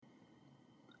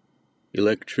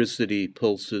Electricity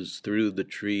pulses through the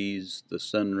trees, the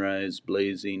sunrise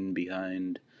blazing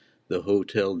behind the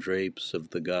hotel drapes of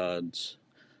the gods,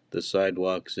 the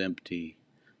sidewalks empty,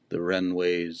 the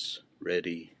runways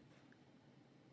ready.